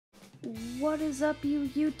What is up, you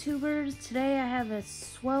YouTubers? Today I have a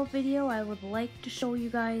swell video I would like to show you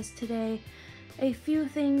guys today. A few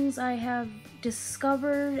things I have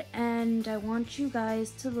discovered and I want you guys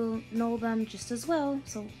to know them just as well,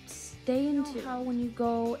 so stay tuned. How when you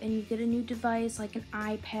go and you get a new device like an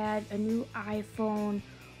iPad, a new iPhone,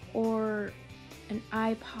 or an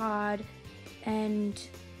iPod, and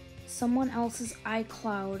someone else's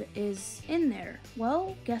iCloud is in there.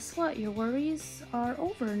 Well, guess what? Your worries are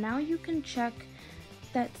over. Now you can check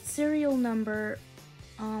that serial number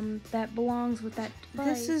that belongs with that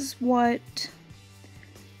device. This is what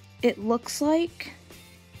it looks like,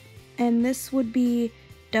 and this would be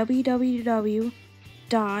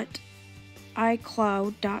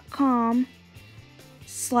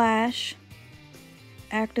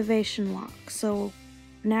www.icloud.com/activation lock. So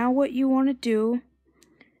now what you want to do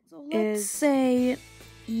is, say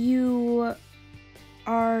you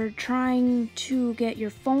are trying to get your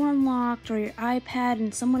phone unlocked or your iPad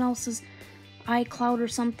and someone else's iCloud or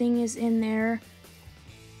something is in there.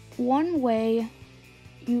 One way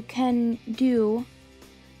you can do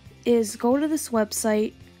is go to this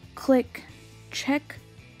website, click check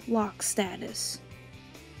lock status.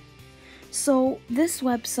 So this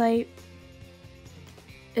website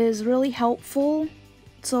is really helpful.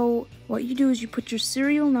 So what you do is you put your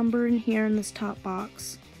serial number in here in this top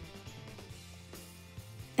box,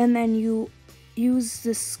 and then you use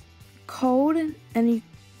this code and you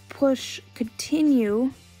push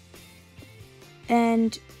continue,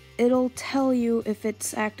 and it'll tell you if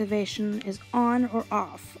its activation is on or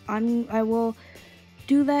off. I will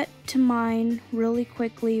do that to mine really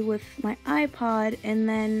quickly with my iPod, and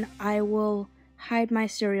then I will hide my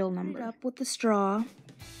serial number up with the straw.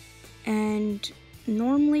 And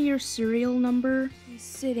normally your serial number is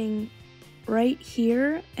sitting right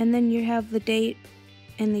here, and then you have the date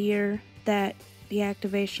and the year that the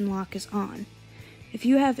activation lock is on. If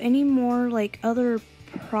you have any more like other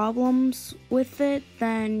problems with it,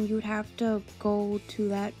 then you'd have to go to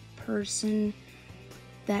that person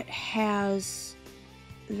that has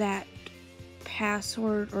that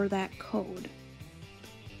password or that code,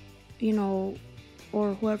 you know,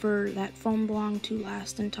 or whoever that phone belonged to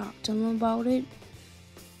last, and talk to them about it.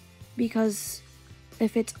 Because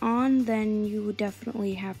if it's on, then you would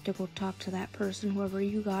definitely have to go talk to that person, whoever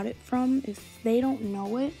you got it from. If they don't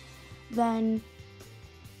know it, then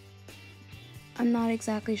I'm not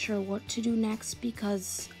exactly sure what to do next,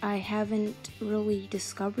 because I haven't really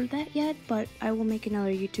discovered that yet, but I will make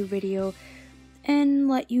another YouTube video and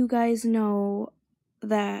let you guys know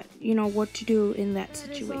that, you know, what to do in that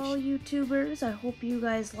situation. That is all, YouTubers. I hope you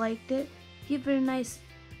guys liked it. Give it a nice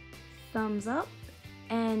thumbs up,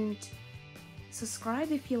 and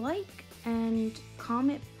subscribe if you like, and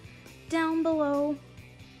comment down below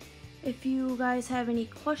if you guys have any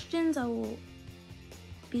questions. I will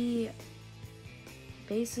be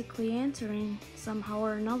basically answering somehow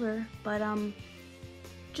or another, but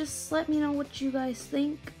just let me know what you guys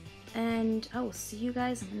think, and I will see you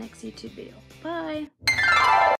guys in the next YouTube video. Bye!